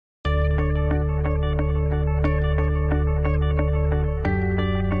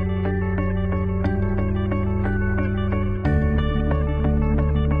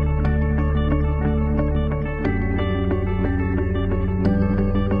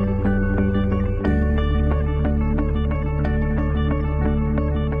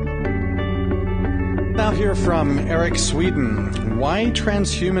hear from Eric Swedin. Why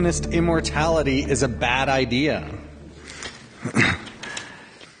transhumanist immortality is a bad idea.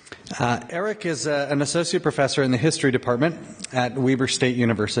 Eric is an associate professor in the history department at Weber State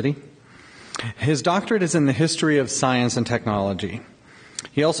University. His doctorate is in the history of science and technology.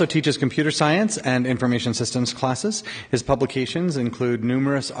 He also teaches computer science and information systems classes. His publications include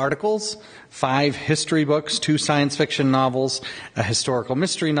numerous articles, 5 history books, 2 science fiction novels, a historical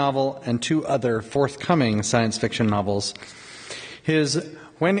mystery novel, and 2 other forthcoming science fiction novels. His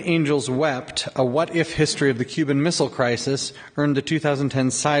When Angels Wept, a what-if history of the Cuban Missile Crisis, earned the 2010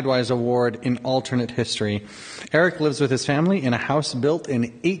 Sidewise Award in alternate history. Eric lives with his family in a house built in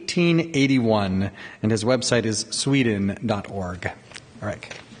 1881, and his website is swedin.org.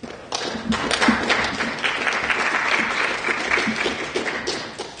 Eric.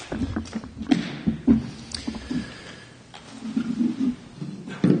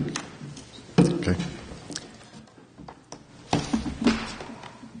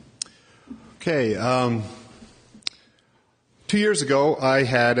 Okay. 2 years ago, I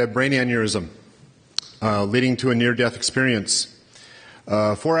had a brain aneurysm leading to a near-death experience.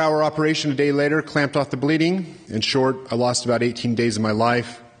 4-hour operation a day later, clamped off the bleeding. In short, I lost about 18 days of my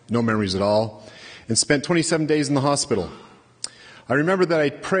life, no memories at all, and spent 27 days in the hospital. I remember that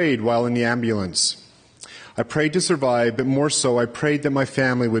I prayed while in the ambulance. I prayed to survive, but more so, I prayed that my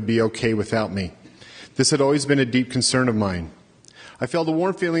family would be okay without me. This had always been a deep concern of mine. I felt a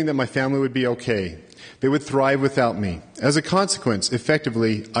warm feeling that my family would be okay. They would thrive without me. As a consequence,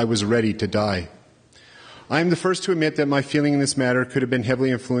 effectively, I was ready to die. I am the first to admit that my feeling in this matter could have been heavily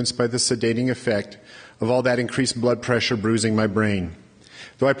influenced by the sedating effect of all that increased blood pressure bruising my brain,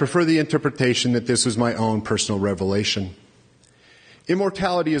 though I prefer the interpretation that this was my own personal revelation.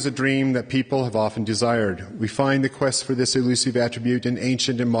 Immortality is a dream that people have often desired. We find the quest for this elusive attribute in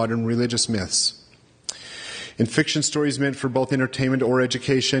ancient and modern religious myths, in fiction stories meant for both entertainment or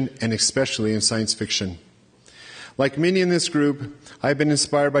education, and especially in science fiction. Like many in this group, I have been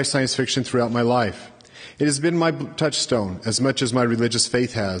inspired by science fiction throughout my life. It has been my touchstone as much as my religious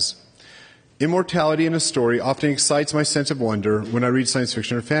faith has. Immortality in a story often excites my sense of wonder when I read science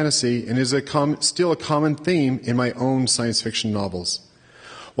fiction or fantasy, and is still a common theme in my own science fiction novels.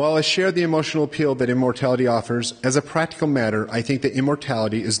 While I share the emotional appeal that immortality offers, as a practical matter, I think that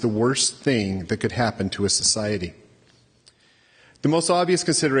immortality is the worst thing that could happen to a society. The most obvious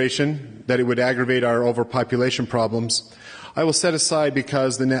consideration, that it would aggravate our overpopulation problems, I will set aside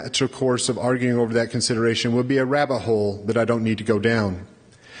because the natural course of arguing over that consideration would be a rabbit hole that I don't need to go down.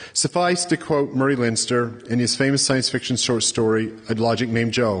 Suffice to quote Murray Leinster in his famous science fiction short story, A Logic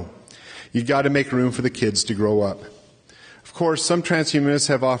Named Joe, "You got to make room for the kids to grow up." Of course, some transhumanists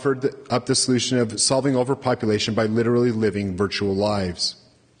have offered up the solution of solving overpopulation by literally living virtual lives.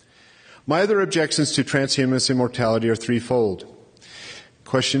 My other objections to transhumanist immortality are threefold: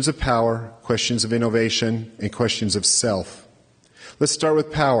 questions of power, questions of innovation, and questions of self. Let's start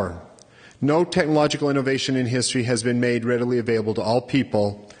with power. No technological innovation in history has been made readily available to all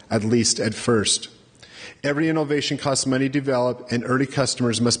people, at least at first. Every innovation costs money to develop, and early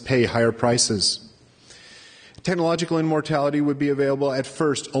customers must pay higher prices. Technological immortality would be available at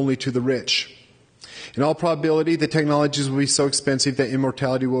first only to the rich. In all probability, the technologies will be so expensive that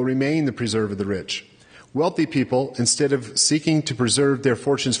immortality will remain the preserve of the rich. Wealthy people, instead of seeking to preserve their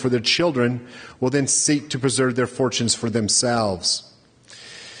fortunes for their children, will then seek to preserve their fortunes for themselves.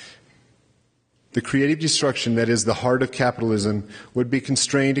 The creative destruction that is the heart of capitalism would be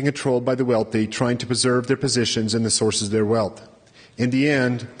constrained and controlled by the wealthy, trying to preserve their positions and the sources of their wealth. In the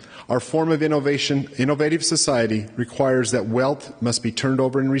end, our form of innovative society requires that wealth must be turned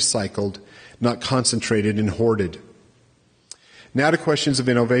over and recycled, not concentrated and hoarded. Now to questions of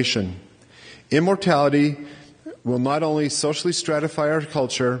innovation. Immortality will not only socially stratify our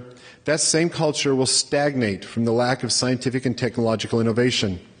culture, that same culture will stagnate from the lack of scientific and technological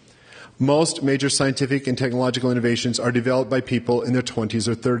innovation. Most major scientific and technological innovations are developed by people in their 20s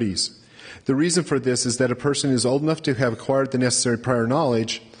or 30s. The reason for this is that a person is old enough to have acquired the necessary prior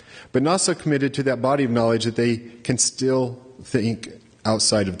knowledge, but not so committed to that body of knowledge that they can still think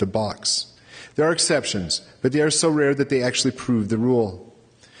outside of the box. There are exceptions, but they are so rare that they actually prove the rule.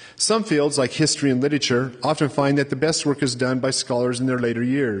 Some fields, like history and literature, often find that the best work is done by scholars in their later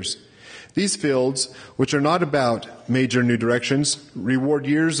years. These fields, which are not about major new directions, reward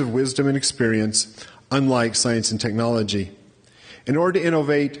years of wisdom and experience, unlike science and technology. In order to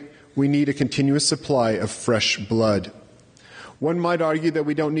innovate, we need a continuous supply of fresh blood. One might argue that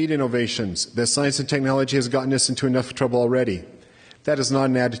we don't need innovations, that science and technology has gotten us into enough trouble already. That is not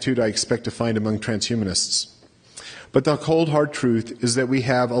an attitude I expect to find among transhumanists. But the cold, hard truth is that we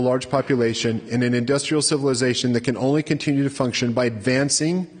have a large population in an industrial civilization that can only continue to function by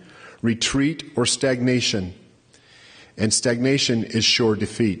advancing, retreat, or stagnation. And stagnation is sure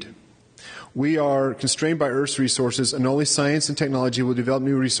defeat. We are constrained by Earth's resources, and only science and technology will develop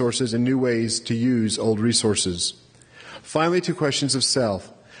new resources and new ways to use old resources. Finally, to questions of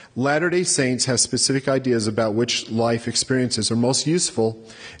self. Latter-day Saints have specific ideas about which life experiences are most useful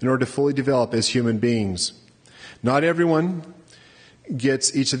in order to fully develop as human beings. Not everyone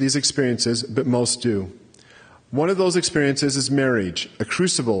gets each of these experiences, but most do. One of those experiences is marriage, a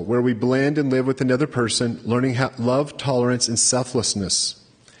crucible where we blend and live with another person, learning love, tolerance, and selflessness.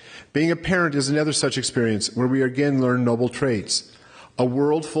 Being a parent is another such experience where we again learn noble traits. A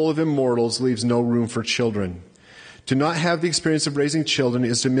world full of immortals leaves no room for children. To not have the experience of raising children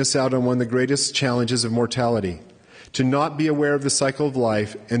is to miss out on one of the greatest challenges of mortality. To not be aware of the cycle of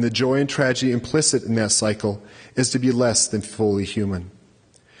life and the joy and tragedy implicit in that cycle is to be less than fully human.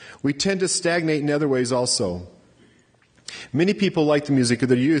 We tend to stagnate in other ways also. Many people like the music of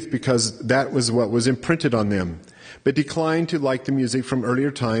their youth because that was what was imprinted on them, but decline to like the music from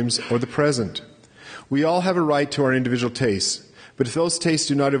earlier times or the present. We all have a right to our individual tastes, but if those tastes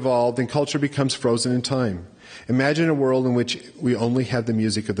do not evolve, then culture becomes frozen in time. Imagine a world in which we only have the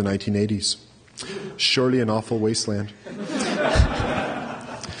music of the 1980s. Surely an awful wasteland.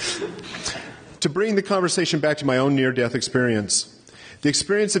 To bring the conversation back to my own near-death experience, the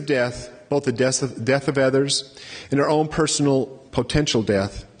experience of death, both the death of others and our own personal potential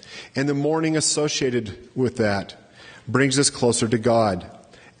death, and the mourning associated with that, brings us closer to God.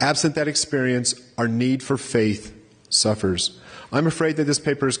 Absent that experience, our need for faith suffers. I'm afraid that this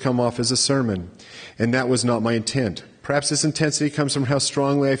paper has come off as a sermon, and that was not my intent. Perhaps this intensity comes from how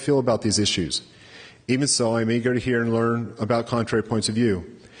strongly I feel about these issues. Even so, I'm eager to hear and learn about contrary points of view.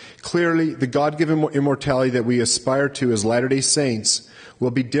 Clearly, the God-given immortality that we aspire to as Latter-day Saints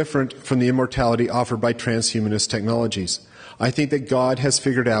will be different from the immortality offered by transhumanist technologies. I think that God has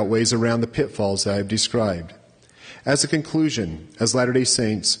figured out ways around the pitfalls that I have described. As a conclusion, as Latter-day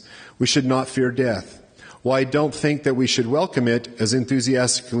Saints, we should not fear death. While I don't think that we should welcome it as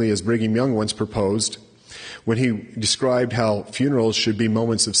enthusiastically as Brigham Young once proposed, when he described how funerals should be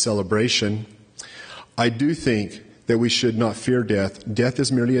moments of celebration, I do think that we should not fear death. Death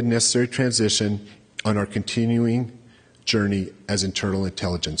is merely a necessary transition on our continuing journey as internal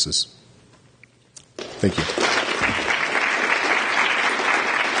intelligences. Thank you.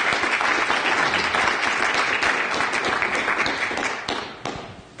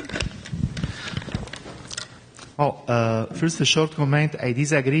 First a short comment. I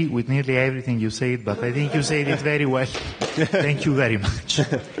disagree with nearly everything you said, but I think you said it very well. Thank you very much.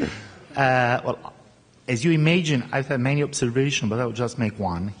 As you imagine, I've had many observations, but I'll just make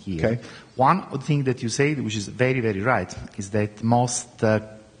one here. Okay. One thing that you said, which is very, very right, is that most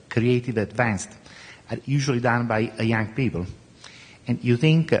creative advanced are usually done by young people. And you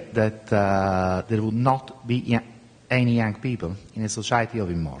think that there will not be any young people in a society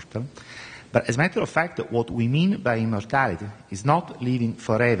of immortal. But as a matter of fact, what we mean by immortality is not living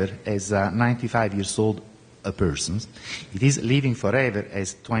forever as a 95 years old person. It is living forever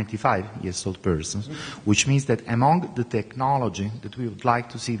as 25 years old persons, which means that among the technology that we would like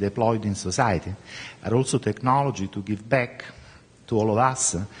to see deployed in society are also technology to give back to all of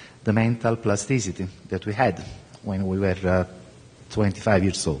us the mental plasticity that we had when we were 25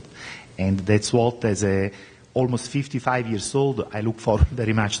 years old. And that's what, as a almost 55 years old, I look forward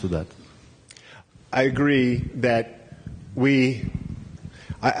very much to that. I agree that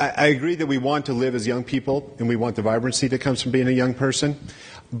I agree that we want to live as young people, and we want the vibrancy that comes from being a young person.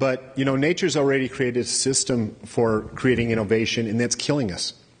 But, you know, nature's already created a system for creating innovation, and that's killing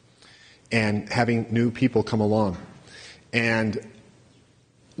us and having new people come along. And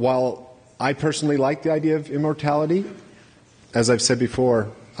while I personally like the idea of immortality, as I've said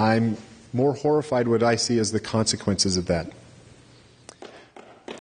before, I'm more horrified what I see as the consequences of that.